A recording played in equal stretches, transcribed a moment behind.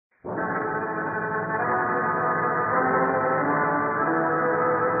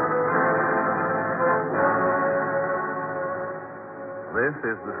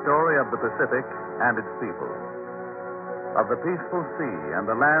This is the story of the Pacific and its people, of the peaceful sea and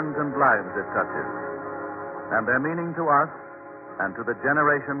the lands and lives it touches, and their meaning to us and to the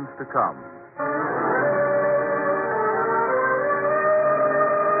generations to come.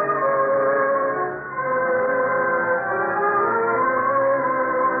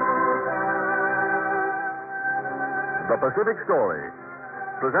 The Pacific Story,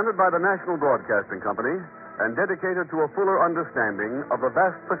 presented by the National Broadcasting Company and dedicated to a fuller understanding of the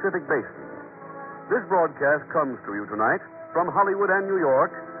vast Pacific Basin. This broadcast comes to you tonight from Hollywood and New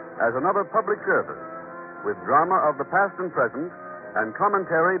York as another public service, with drama of the past and present and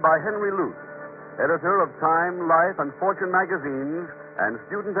commentary by Henry Luce, editor of Time, Life, and Fortune magazines and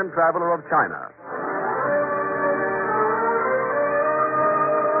student and traveler of China.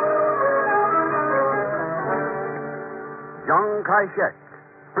 Chiang Kai-shek,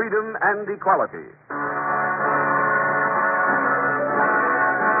 Freedom and Equality.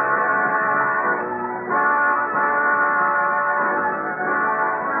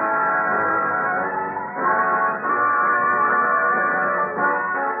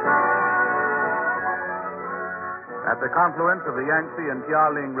 At the confluence of the Yangtze and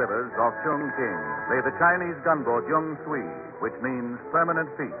Jialing rivers off Chongqing lay the Chinese gunboat Yung Sui, which means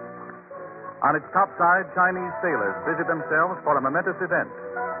permanent peace. On its topside, Chinese sailors busied themselves for a momentous event.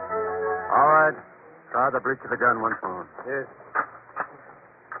 All right. Try the breech of the gun once more. Yes.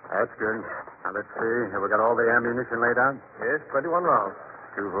 That's good. Now, let's see. Have we got all the ammunition laid out? Yes, 21 rounds.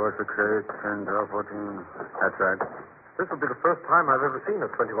 2, 4, 6, 8, 10, 12, 14. That's right. This will be the first time I've ever seen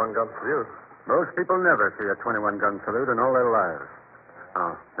a 21-gun salute. Most people never see a 21-gun salute in all their lives.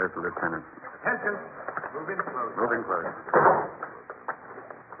 Oh, there's the lieutenant. Attention. Moving close. Moving close.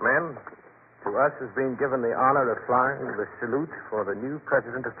 Men, to us has been given the honor of flying the salute for the new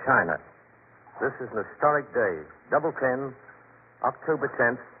president of China. This is an historic day. Double 10, October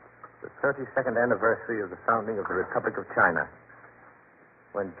 10th, the 32nd anniversary of the founding of the Republic of China.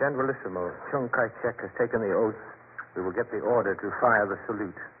 When Generalissimo Chiang Kai-shek has taken the oath, we will get the order to fire the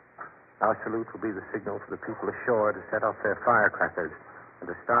salute. Our salute will be the signal for the people ashore to set off their firecrackers and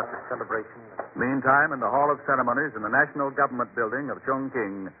to start the celebration. Meantime, in the Hall of Ceremonies in the National Government Building of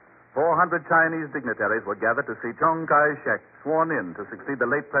Chongqing, 400 Chinese dignitaries were gathered to see Chiang Kai-shek sworn in to succeed the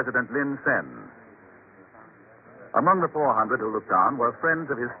late President Lin Sen. Among the 400 who looked on were friends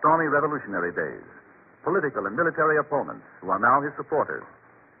of his stormy revolutionary days, political and military opponents who are now his supporters,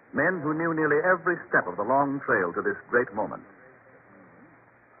 men who knew nearly every step of the long trail to this great moment.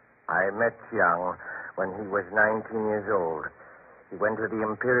 I met Chiang when he was 19 years old. He went to the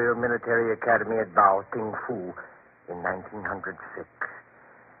Imperial Military Academy at Bao Tingfu in 1906.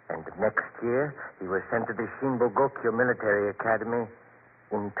 And the next year, he was sent to the Shinbogokyo Military Academy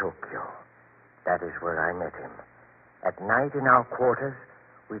in Tokyo. That is where I met him. At night in our quarters,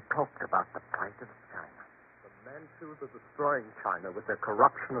 we talked about the plight of China. The Manchus are destroying China with their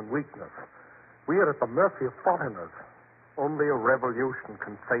corruption and weakness. We are at the mercy of foreigners. Only a revolution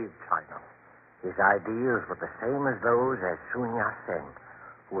can save China. His ideals were the same as those as Sun Yat-sen,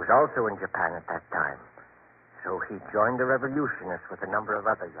 who was also in Japan at that time. So he joined the revolutionists with a number of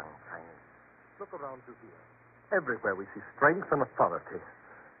other young Chinese. Look around you here. Everywhere we see strength and authority.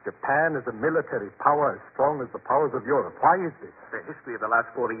 Japan is a military power as strong as the powers of Europe. Why is this? The history of the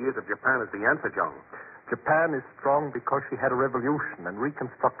last 40 years of Japan is the answer, John. Japan is strong because she had a revolution and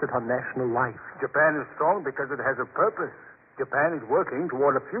reconstructed her national life. Japan is strong because it has a purpose. Japan is working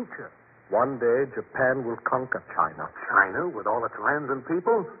toward a future. One day, Japan will conquer China. China, with all its lands and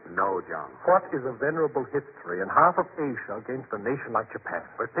people? No, John. What is a venerable history and half of Asia against a nation like Japan?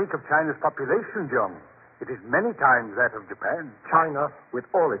 But think of China's population, John. It is many times that of Japan. China, with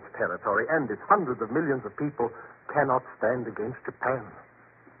all its territory and its hundreds of millions of people, cannot stand against Japan.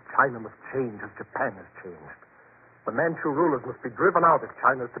 China must change as Japan has changed. The Manchu rulers must be driven out if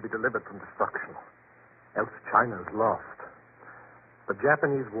China is to be delivered from destruction. Else China is lost. The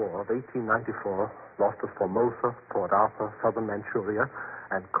Japanese War of 1894 lost us Formosa, Port Arthur, southern Manchuria,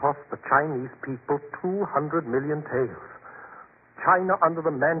 and cost the Chinese people 200 million taels. China under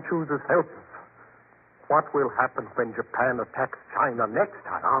the Manchus is helpless. What will happen when Japan attacks China next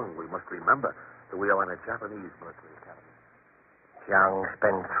time? Oh, we must remember that we are in a Japanese military academy. Chiang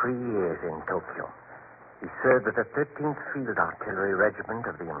spent 3 years in Tokyo. He served with the 13th Field Artillery Regiment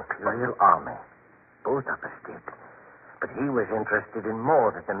of the Imperial Army. Both of us did. But he was interested in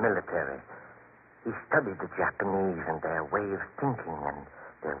more than the military. He studied the Japanese and their way of thinking and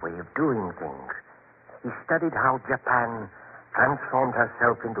their way of doing things. He studied how Japan transformed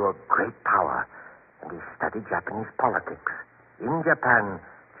herself into a great power, and he studied Japanese politics. In Japan,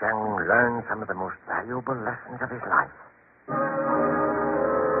 Chiang learned some of the most valuable lessons of his life.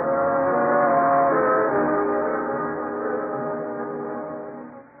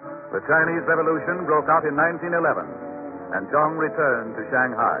 The Chinese Revolution broke out in 1911, and Chiang returned to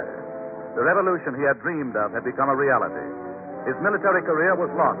Shanghai. The revolution he had dreamed of had become a reality. His military career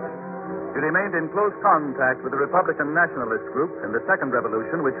was launched. He remained in close contact with the Republican nationalist group in the Second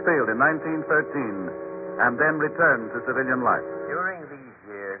Revolution, which failed in 1913, and then returned to civilian life. During these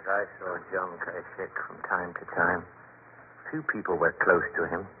years, I saw Chiang Kai-shek from time to time. Few people were close to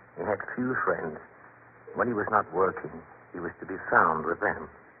him. He had few friends. When he was not working, he was to be found with them.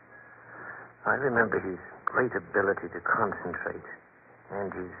 I remember his great ability to concentrate and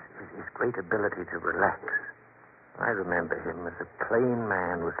his great ability to relax. I remember him as a plain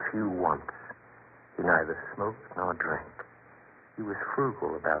man with few wants. He neither smoked nor drank. He was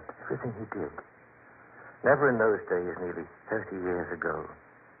frugal about everything he did. Never in those days, nearly 30 years ago,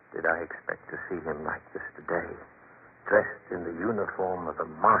 did I expect to see him like this today, dressed in the uniform of a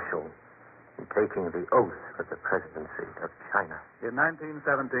marshal and taking the oath for the presidency of China. In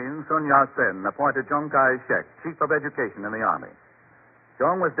 1917, Sun Yat-sen appointed Chiang Kai-shek Chief of Education in the Army.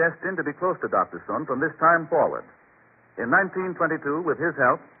 Chiang was destined to be close to Dr. Sun from this time forward. In 1922, with his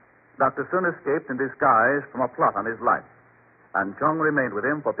help, Dr. Sun escaped in disguise from a plot on his life, and Chiang remained with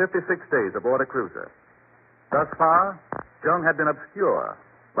him for 56 days aboard a cruiser. Thus far, Chiang had been obscure,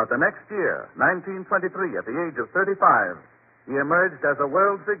 but the next year, 1923, at the age of 35, he emerged as a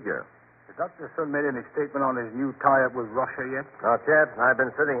world figure. Has Dr. Sun made any statement on his new tie-up with Russia yet? Not yet. I've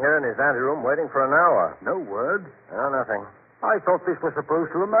been sitting here in his anteroom waiting for an hour. No word. No, nothing. I thought this was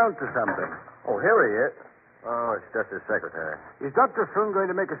supposed to amount to something. Oh, here he is. Oh, it's just his secretary. Is Dr. Sun going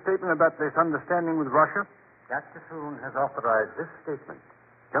to make a statement about this understanding with Russia? Dr. Sun has authorized this statement.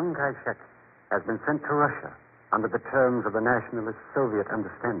 Chiang Kai-shek has been sent to Russia under the terms of the nationalist Soviet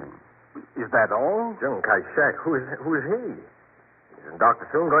understanding. Is that all? Chiang Kai-shek? Who is he? Isn't Dr.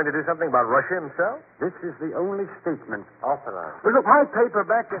 Sun going to do something about Russia himself? This is the only statement authorized. Well, look, my paper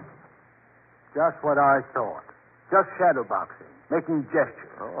back is just what I thought. Just shadow boxing, making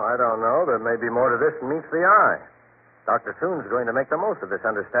gestures. Oh, I don't know. There may be more to this than meets the eye. Dr. Sun's going to make the most of this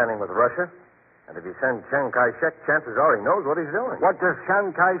understanding with Russia. And if he sends Chiang Kai-shek, chances are he knows what he's doing. What does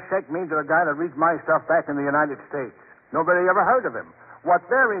Chiang Kai-shek mean to the guy that reads my stuff back in the United States? Nobody ever heard of him. What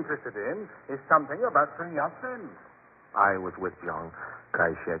they're interested in is something about Sun Yat-sen. I was with Chiang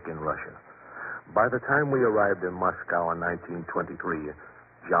Kai-shek in Russia. By the time we arrived in Moscow in 1923,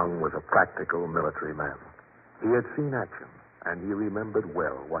 Chiang was a practical military man. He had seen action, and he remembered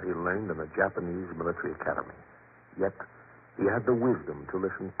well what he learned in the Japanese military academy. Yet, he had the wisdom to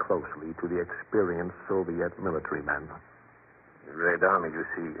listen closely to the experienced Soviet military man. The Red Army, you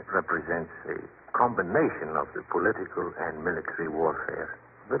see, represents a combination of the political and military warfare.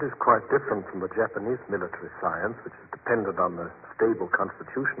 That is quite different from the Japanese military science, which is dependent on the stable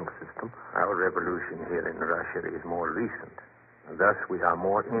constitutional system. Our revolution here in Russia is more recent. And thus, we are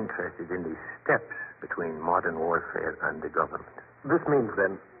more interested in the steps between modern warfare and the government. This means,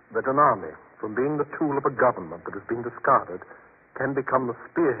 then, that an army, from being the tool of a government that has been discarded, can become the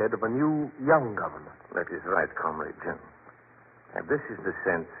spearhead of a new, young government. That is right, Comrade Jim. And this is the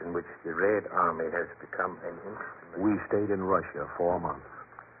sense in which the Red Army has become an instrument. We stayed in Russia 4 months.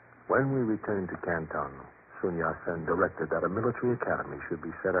 When we returned to Canton, Sun Yat-sen directed that a military academy should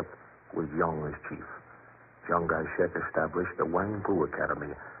be set up with Chiang as chief. Chiang Kai-shek established the Wangpu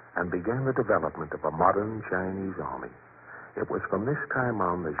Academy and began the development of a modern Chinese army. It was from this time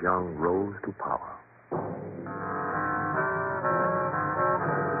on that Chiang rose to power.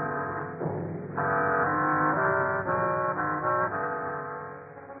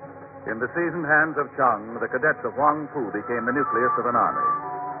 In the seasoned hands of Chiang, the cadets of Wangpu became the nucleus of an army.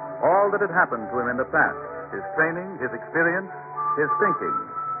 All that had happened to him in the past, his training, his experience, his thinking,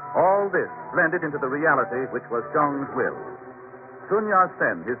 all this blended into the reality which was Chiang's will. Sun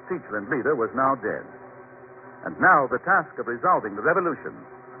Yat-sen, his teacher and leader, was now dead. And now the task of resolving the revolution,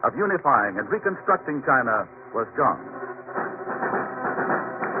 of unifying and reconstructing China, was Chiang's.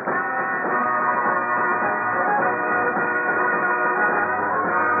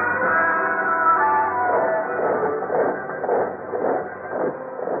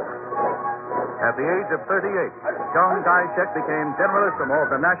 At the age of 38, Chiang Kai-shek became generalissimo of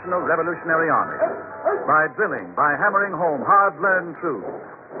the National Revolutionary Army. By drilling, by hammering home hard-learned truths,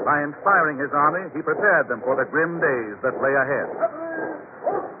 by inspiring his army, he prepared them for the grim days that lay ahead.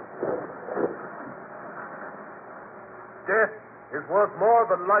 Death is worth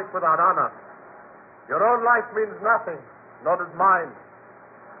more than life without honor. Your own life means nothing, nor does mine.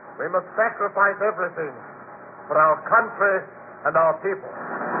 We must sacrifice everything for our country and our people.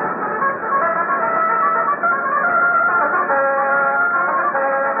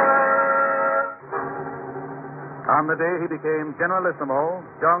 On the day he became Generalissimo,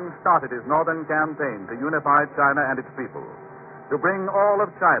 Chiang started his northern campaign to unify China and its people, to bring all of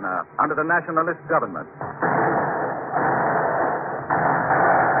China under the nationalist government.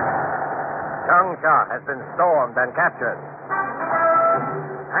 Changsha has been stormed and captured.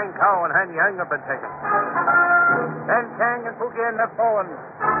 Hankow and Hanyang have been taken. Then Chiang and Fujian have fallen.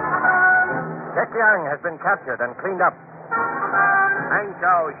 Cheang has been captured and cleaned up.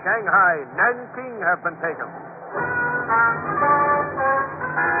 Hangzhou, Shanghai, Nanking have been taken.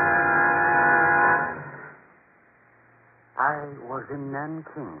 I was in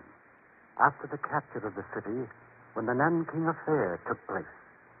Nanking after the capture of the city when the Nanking affair took place.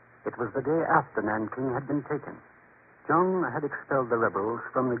 It was the day after Nanking had been taken. Chiang had expelled the rebels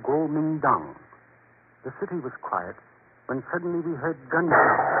from the Kuomintang. The city was quiet when suddenly we heard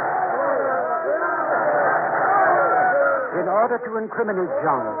gunshots. In order to incriminate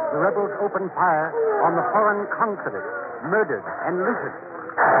Chiang, the rebels opened fire on the foreign consulate, murdered and looted.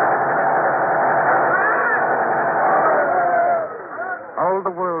 All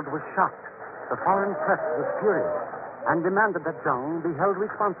the world was shocked. The foreign press was furious and demanded that Chiang be held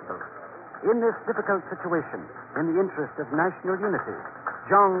responsible. In this difficult situation, in the interest of national unity,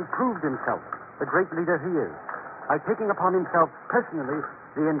 Chiang proved himself the great leader he is by taking upon himself personally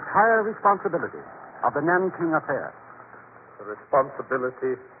the entire responsibility of the Nanking affair. The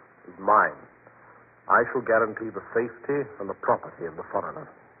responsibility is mine. I shall guarantee the safety and the property of the foreigner.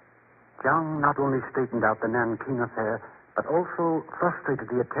 Chiang not only straightened out the Nanking affair, but also frustrated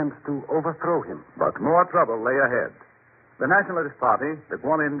the attempts to overthrow him. But more trouble lay ahead. The Nationalist Party, the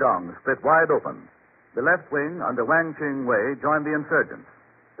Kuomintang, split wide open. The left wing, under Wang Ching-wei, joined the insurgents.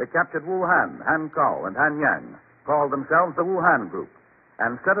 They captured Wuhan, Hankow, and Hanyang, called themselves the Wuhan Group,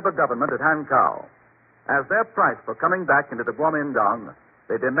 and set up a government at Hankow. As their price for coming back into the Kuomintang,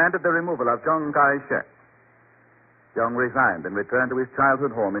 they demanded the removal of Chiang Kai-shek. Chiang resigned and returned to his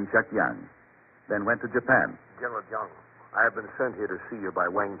childhood home in Chekyang, then went to Japan. General Chiang, I have been sent here to see you by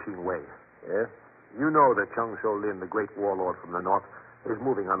Wang Ching-wei. Yes? You know that Cheng Shou-lin, the great warlord from the north, is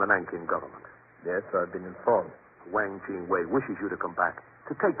moving on the Nanking government. Yes, I've been informed. Wang Ching-wei wishes you to come back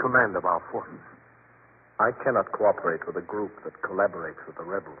to take command of our forces. I cannot cooperate with a group that collaborates with the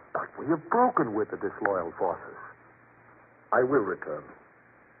rebels. But we have broken with the disloyal forces. I will return.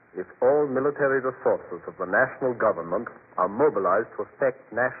 If all military resources of the national government are mobilized to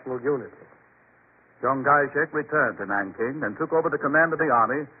effect national unity. Chiang Kai-shek returned to Nanking and took over the command of the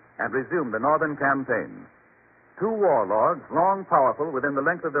army and resumed the northern campaign. Two warlords, long powerful within the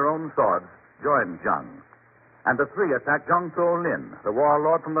length of their own swords, joined Chiang. And the three attacked Zhang Zuolin, the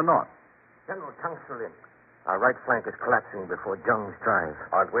warlord from the north. General Zhang Zuolin, our right flank is collapsing before Zhang's drive.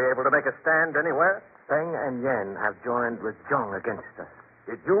 Aren't we able to make a stand anywhere? Feng and Yan have joined with Zhang against us.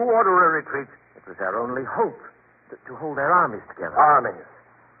 Did you order a retreat? It was our only hope to hold their armies together. Armies?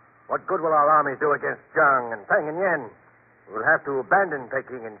 What good will our armies do against Zhang and Feng and Yan? We'll have to abandon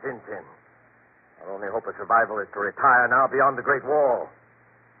Peking and Tianjin. Our only hope of survival is to retire now beyond the Great Wall.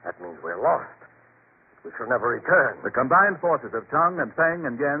 That means we're lost. We shall never return. The combined forces of Chiang and Feng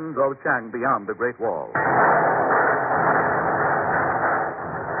and Yan drove Chiang beyond the Great Wall.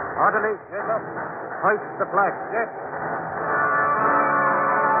 Orderly. Yes, sir. Hoist the flag. Yes.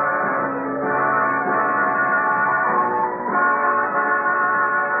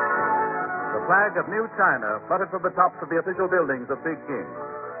 The flag of New China fluttered from the tops of the official buildings of Peking.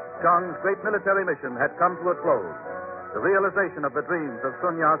 Chiang's great military mission had come to a close. The realization of the dreams of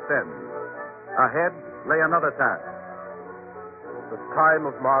Sun Yat-sen. Ahead lay another task. The time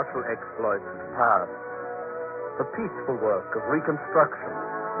of martial exploits is past. The peaceful work of reconstruction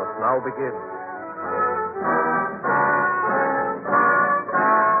must now begin.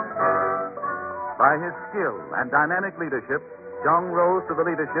 By his skill and dynamic leadership, Chiang rose to the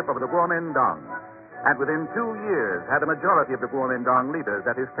leadership of the Kuomintang, and within 2 years had a majority of the Kuomintang leaders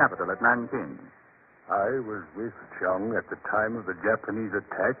at his capital at Nanking. I was with Chiang at the time of the Japanese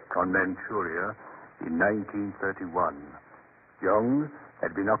attack on Manchuria in 1931. Chiang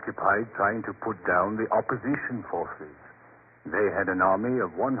had been occupied trying to put down the opposition forces. They had an army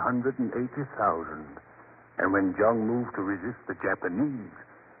of 180,000. And when Chiang moved to resist the Japanese,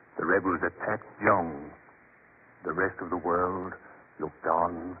 the rebels attacked Chiang. The rest of the world looked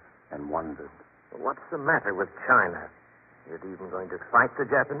on and wondered. What's the matter with China? Is it even going to fight the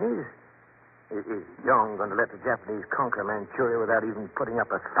Japanese? Is Chiang going to let the Japanese conquer Manchuria without even putting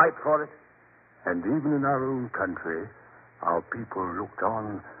up a fight for it? And even in our own country, our people looked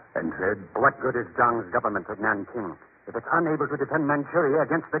on and said, What good is Chiang's government at Nanking if it's unable to defend Manchuria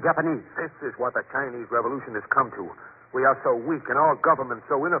against the Japanese? This is what the Chinese Revolution has come to. We are so weak and our government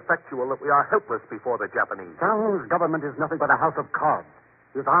so ineffectual that we are helpless before the Japanese. Chiang's government is nothing but a house of cards.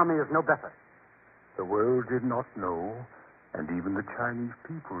 His army is no better. The world did not know, and even the Chinese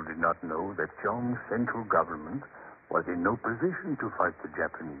people did not know, that Chiang's central government was in no position to fight the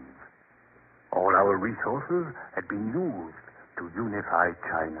Japanese. All our resources had been used to unify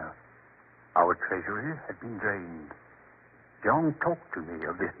China. Our treasury had been drained. Chiang talked to me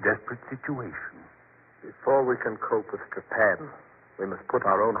of this desperate situation. Before we can cope with Japan, we must put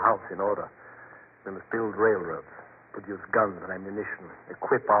our own house in order. We must build railroads, produce guns and ammunition,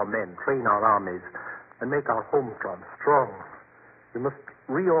 equip our men, train our armies, and make our home front strong. We must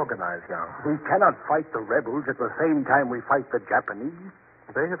reorganize now. We cannot fight the rebels at the same time we fight the Japanese.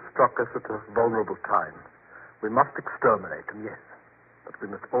 They have struck us at a vulnerable time. We must exterminate them, yes. But we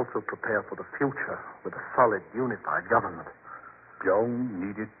must also prepare for the future with a solid, unified government. Chiang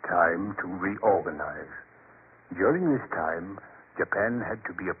needed time to reorganize. During this time, Japan had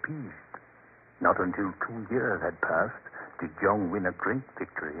to be appeased. Not until 2 years had passed did Chiang win a great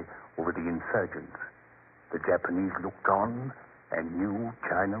victory over the insurgents. The Japanese looked on and knew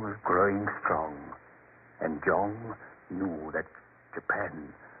China was growing strong. And Chiang knew that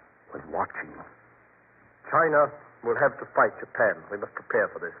Japan was watching. China will have to fight Japan. We must prepare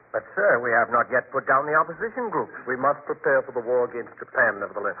for this. But, sir, we have not yet put down the opposition groups. We must prepare for the war against Japan,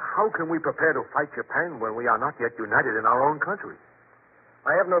 nevertheless. How can we prepare to fight Japan when we are not yet united in our own country?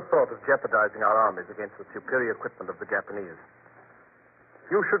 I have no thought of jeopardizing our armies against the superior equipment of the Japanese.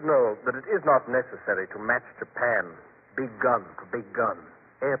 You should know that it is not necessary to match Japan, big gun for big gun,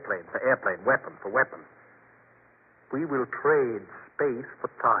 airplane for airplane, weapon for weapon. We will trade space for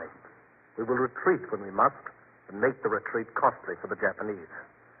time. We will retreat when we must, and make the retreat costly for the Japanese.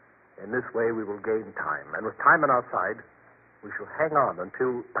 In this way, we will gain time. And with time on our side, we shall hang on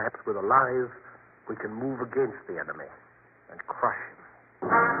until, perhaps with our lives, we can move against the enemy and crush him.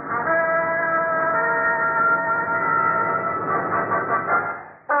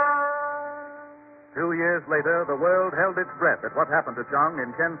 2 years later, the world held its breath at what happened to Chiang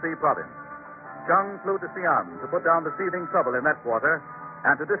in Shensi province. Chiang flew to Xi'an to put down the seething trouble in that quarter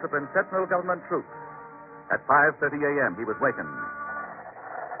and to discipline Sentinel government troops. At 5:30 a.m., he was wakened.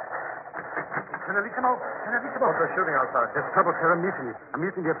 Generalissimo! What's the shooting outside? There's trouble, sir. A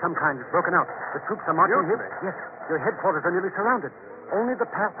mutiny of some kind. It's broken out. The troops are marching here. Yes. Your headquarters are nearly surrounded. Only the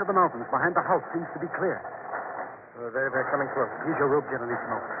path to the mountains behind the house seems to be clear. They're coming close. Here's your rope,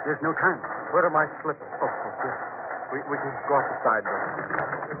 Generalissimo. There's no time. Where are my slippers? Oh, yes. We can go off the side door.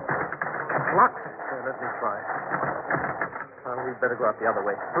 It's locked. Let me try. We'd better go out the other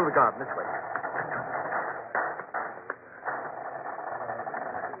way. Through the garden, this way.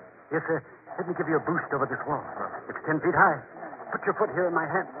 Yes, sir. Let me give you a boost over this wall. It's 10 feet high. Put your foot here in my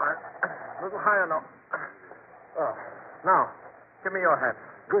hand. A little higher now. Oh. Now, give me your hat.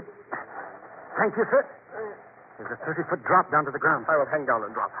 Good. Thank you, sir. There's a 30-foot drop down to the ground. I will hang down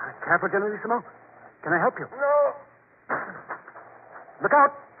and drop. Careful, Generalissimo. Can I help you? No. Look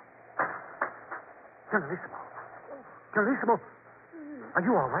out! Generalissimo. Generalissimo. Are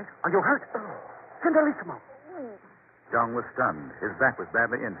you all right? Are you hurt? Generalissimo. Chiang was stunned. His back was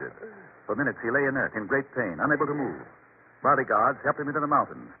badly injured. For minutes, he lay inert, in great pain, unable to move. Bodyguards helped him into the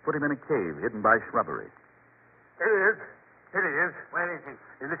mountains, put him in a cave hidden by shrubbery. Here he is. Here he is. Where is he?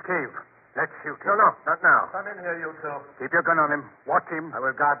 In this cave. Let's shoot him. No, not now. Come in here, you two. Keep your gun on him. Watch him. I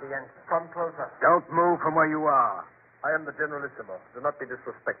will guard the entrance. Come closer. Don't move from where you are. I am the Generalissimo. Do not be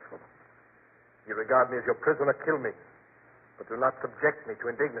disrespectful. You regard me as your prisoner, kill me. But do not subject me to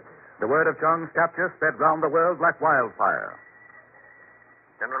indignities. The word of Chiang's capture sped round the world like wildfire.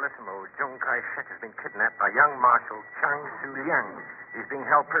 Generalissimo, Chiang Kai-shek has been kidnapped by young Marshal Chiang Su-liang. He's being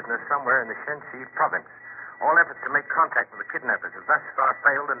held prisoner somewhere in the Shensi province. All efforts to make contact with the kidnappers have thus far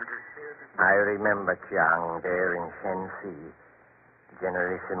failed, and it is feared... I remember Chiang there in Shensi.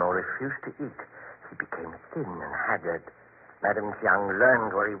 Generalissimo refused to eat. He became thin and haggard. Madame Chiang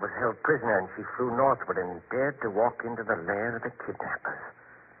learned where he was held prisoner, and she flew northward and dared to walk into the lair of the kidnappers.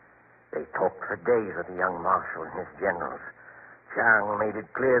 They talked for days with the young marshal and his generals. Chiang made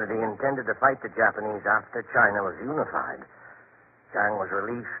it clear that he intended to fight the Japanese after China was unified. Chiang was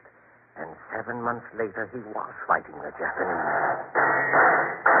released, and 7 months later he was fighting the Japanese.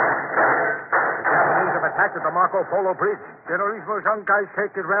 The Japanese have attacked at the Marco Polo Bridge. Generalissimo Chiang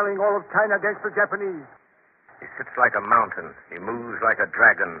Kai-shek is rallying all of China against the Japanese. He sits like a mountain. He moves like a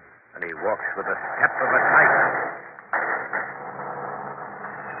dragon. And he walks with the step of a tiger.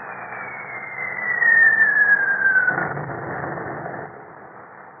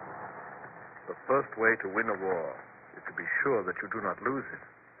 The first way to win a war is to be sure that you do not lose it.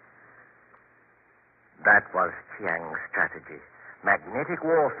 That was Chiang's strategy. Magnetic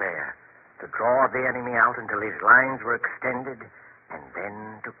warfare. To draw the enemy out until his lines were extended, and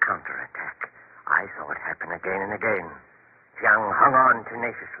then to counterattack. I saw it happen again and again. Chiang hung on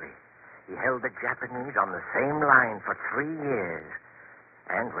tenaciously. He held the Japanese on the same line for 3 years.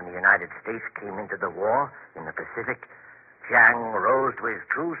 And when the United States came into the war in the Pacific, Chiang rose to his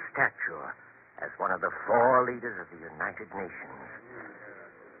true stature as one of the 4 leaders of the United Nations.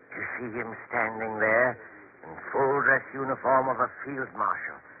 To see him standing there in full dress uniform of a field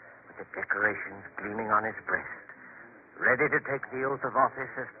marshal with the decorations gleaming on his breast, ready to take the oath of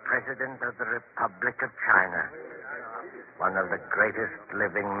office as President of the Republic of China, one of the greatest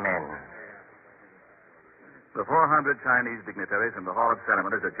living men. The 400 Chinese dignitaries in the Hall of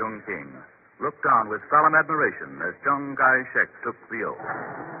Ceremonies at Chungking looked on with solemn admiration as Chiang Kai-shek took the oath.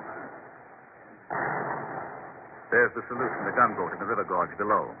 There's the salute from the gunboat in the river gorge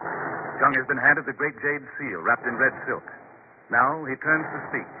below. Chiang has been handed the great jade seal wrapped in red silk. Now he turns to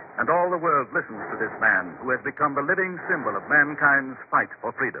speak, and all the world listens to this man who has become the living symbol of mankind's fight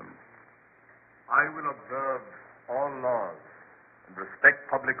for freedom. I will observe all laws and respect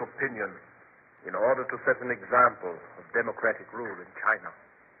public opinion in order to set an example of democratic rule in China.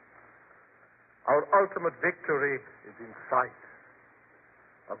 Our ultimate victory is in sight.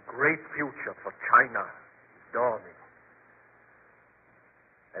 A great future for China is dawning.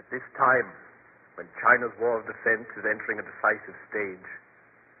 At this time, when China's war of defense is entering a decisive stage,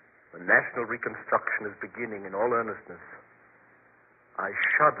 when national reconstruction is beginning in all earnestness, I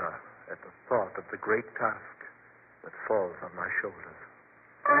shudder at the thought of the great task that falls on my shoulders.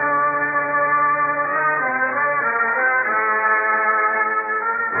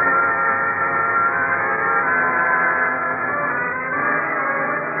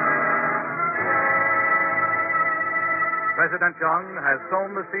 President Chiang has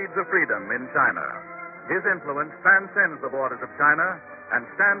sown the seeds of freedom in China. His influence transcends the borders of China and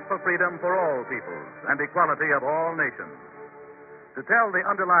stands for freedom for all peoples and equality of all nations. To tell the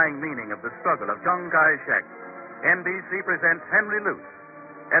underlying meaning of the struggle of Chiang Kai-shek, NBC presents Henry Luce,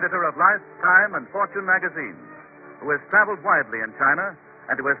 editor of Lifetime and Fortune magazines, who has traveled widely in China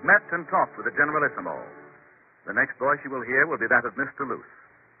and who has met and talked with the Generalissimo. The next voice you will hear will be that of Mr. Luce.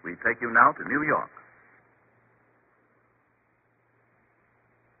 We take you now to New York.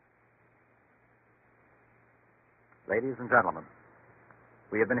 Ladies and gentlemen,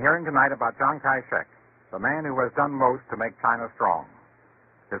 we have been hearing tonight about Chiang Kai-shek, the man who has done most to make China strong.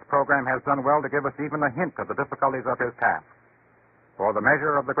 His program has done well to give us even a hint of the difficulties of his task. For the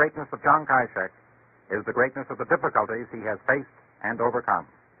measure of the greatness of Chiang Kai-shek is the greatness of the difficulties he has faced and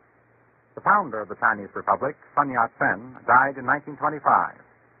overcome. The founder of the Chinese Republic, Sun Yat-sen, died in 1925.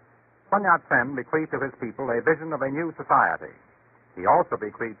 Sun Yat-sen bequeathed to his people a vision of a new society. He also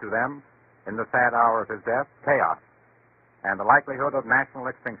bequeathed to them, in the sad hour of his death, chaos and the likelihood of national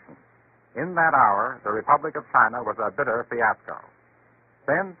extinction. In that hour, the Republic of China was a bitter fiasco.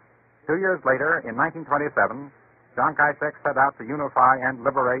 Then, 2 years later, in 1927, Chiang Kai-shek set out to unify and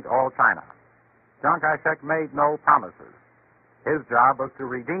liberate all China. Chiang Kai-shek made no promises. His job was to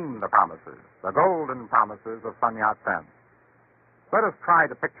redeem the promises, the golden promises of Sun Yat-sen. Let us try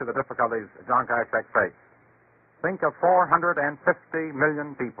to picture the difficulties Chiang Kai-shek faced. Think of 450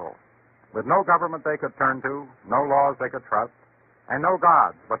 million people, with no government they could turn to, no laws they could trust, and no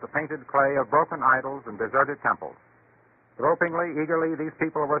gods but the painted clay of broken idols and deserted temples. Gropingly, eagerly, these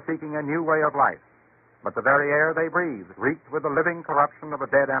people were seeking a new way of life, but the very air they breathed reeked with the living corruption of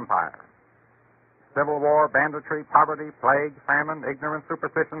a dead empire. Civil war, banditry, poverty, plague, famine, ignorance,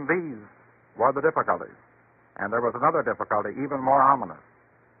 superstition, these were the difficulties. And there was another difficulty even more ominous.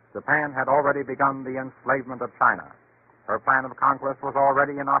 Japan had already begun the enslavement of China. Her plan of conquest was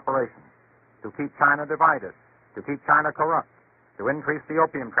already in operation. To keep China divided, to keep China corrupt, to increase the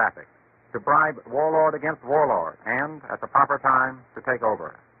opium traffic, to bribe warlord against warlord, and, at the proper time, to take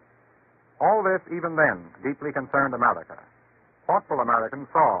over. All this, even then, deeply concerned America. Thoughtful Americans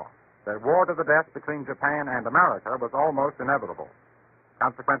saw that war to the death between Japan and America was almost inevitable.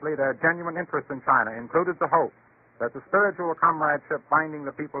 Consequently, their genuine interest in China included the hope that the spiritual comradeship binding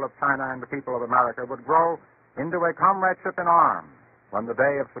the people of China and the people of America would grow into a comradeship in arms when the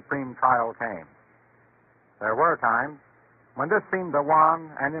day of supreme trial came. There were times when this seemed a wan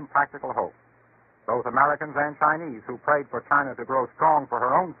and impractical hope. Both Americans and Chinese who prayed for China to grow strong for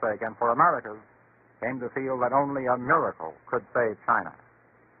her own sake and for America's came to feel that only a miracle could save China.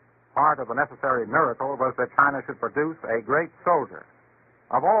 Part of the necessary miracle was that China should produce a great soldier.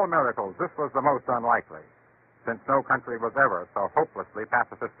 Of all miracles, this was the most unlikely, since no country was ever so hopelessly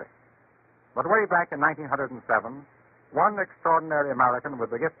pacifistic. But way back in 1907, one extraordinary American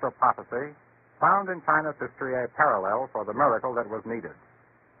with the gift of prophecy found in China's history a parallel for the miracle that was needed.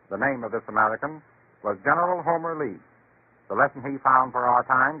 The name of this American was General Homer Lee. The lesson he found for our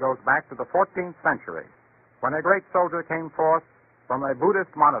time goes back to the 14th century, when a great soldier came forth from a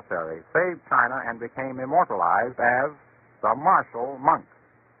Buddhist monastery, saved China, and became immortalized as the martial monk.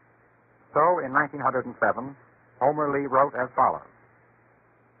 So, in 1907, Homer Lee wrote as follows: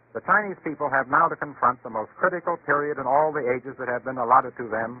 "The Chinese people have now to confront the most critical period in all the ages that have been allotted to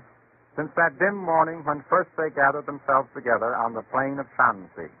them since that dim morning when first they gathered themselves together on the plain of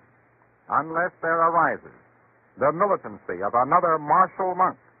Shanxi. Unless there arises the militancy of another martial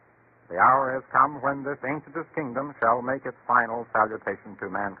monk, the hour has come when this ancientest kingdom shall make its final salutation to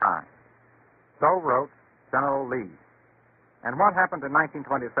mankind." So wrote General Lee. And what happened in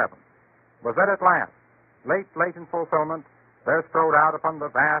 1927 was that at last, late in fulfillment, there strode out upon the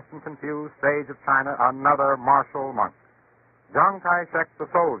vast and confused stage of China another martial monk, Chiang Kai-shek the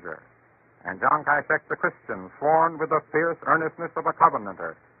soldier, and Chiang Kai-shek the Christian, sworn with the fierce earnestness of a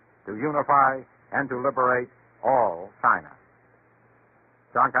covenanter to unify and to liberate all China.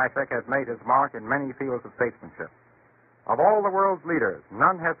 Chiang Kai-shek has made his mark in many fields of statesmanship. Of all the world's leaders,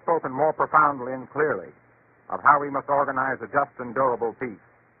 none has spoken more profoundly and clearly of how we must organize a just and durable peace.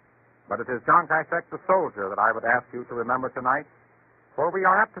 But it is Chiang Kai-shek the soldier that I would ask you to remember tonight, for we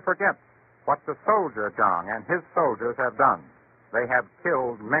are apt to forget what the soldier Chiang and his soldiers have done. They have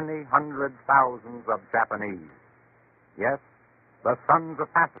killed many hundred thousands of Japanese. Yes, the sons of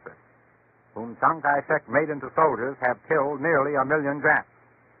pacifists, whom Chiang Kai-shek made into soldiers, have killed nearly 1 million Japs.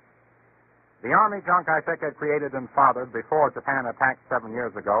 The army Chiang Kai-shek had created and fathered before Japan attacked 7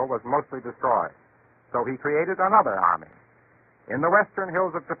 years ago was mostly destroyed. So he created another army. In the western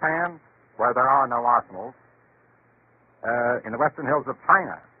hills of Japan, where there are no arsenals, in the western hills of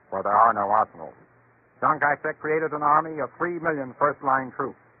China, where there are no arsenals, Chiang Kai-shek created an army of 3 million first-line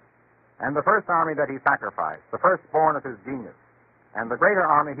troops. And the first army that he sacrificed, the firstborn of his genius, and the greater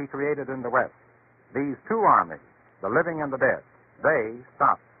army he created in the West, these two armies, the living and the dead, they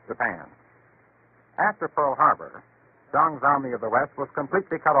stopped Japan. After Pearl Harbor, Chiang's army of the West was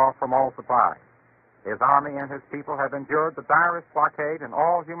completely cut off from all supplies. His army and his people have endured the direst blockade in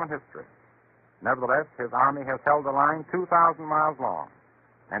all human history. Nevertheless, his army has held the line 2,000 miles long,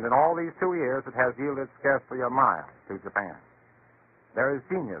 and in all these 2 years it has yielded scarcely a mile to Japan. There is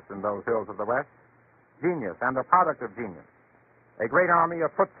genius in those hills of the West, genius and a product of genius. A great army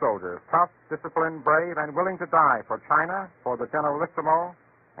of foot soldiers, tough, disciplined, brave, and willing to die for China, for the Generalissimo,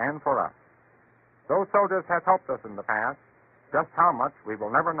 and for us. Those soldiers have helped us in the past. Just how much, we will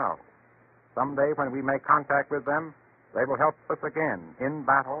never know. Someday, when we make contact with them, they will help us again, in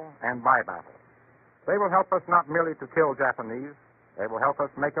battle and by battle. They will help us not merely to kill Japanese, they will help us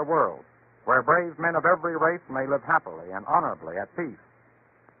make a world where brave men of every race may live happily and honorably at peace.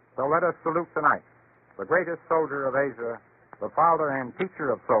 So let us salute tonight the greatest soldier of Asia, the father and teacher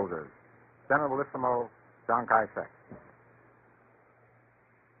of soldiers, Generalissimo Chiang Kai-shek.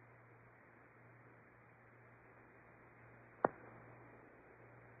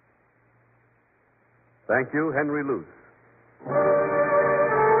 Thank you, Henry Luce.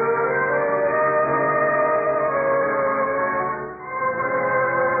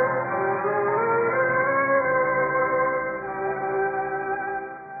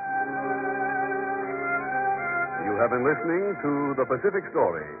 You have been listening to The Pacific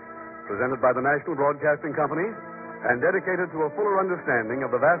Story, presented by the National Broadcasting Company and dedicated to a fuller understanding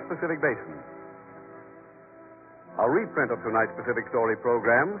of the vast Pacific Basin. A reprint of tonight's Pacific Story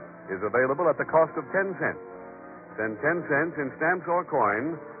program is available at the cost of 10 cents. Send 10 cents in stamps or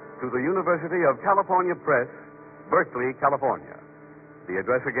coin to the University of California Press, Berkeley, California. The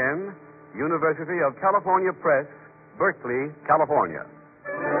address again, University of California Press, Berkeley, California.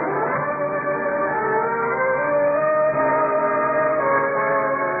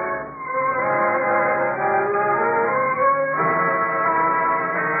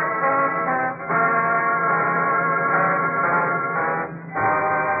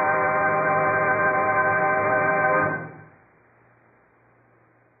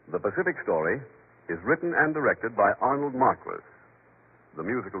 The Pacific Story is written and directed by Arnold Marquis. The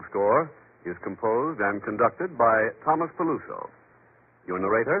musical score is composed and conducted by Thomas Peluso. Your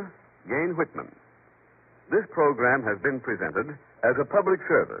narrator, Gayne Whitman. This program has been presented as a public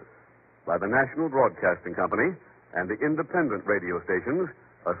service by the National Broadcasting Company and the independent radio stations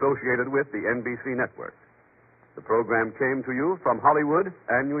associated with the NBC network. The program came to you from Hollywood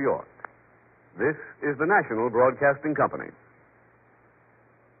and New York. This is the National Broadcasting Company.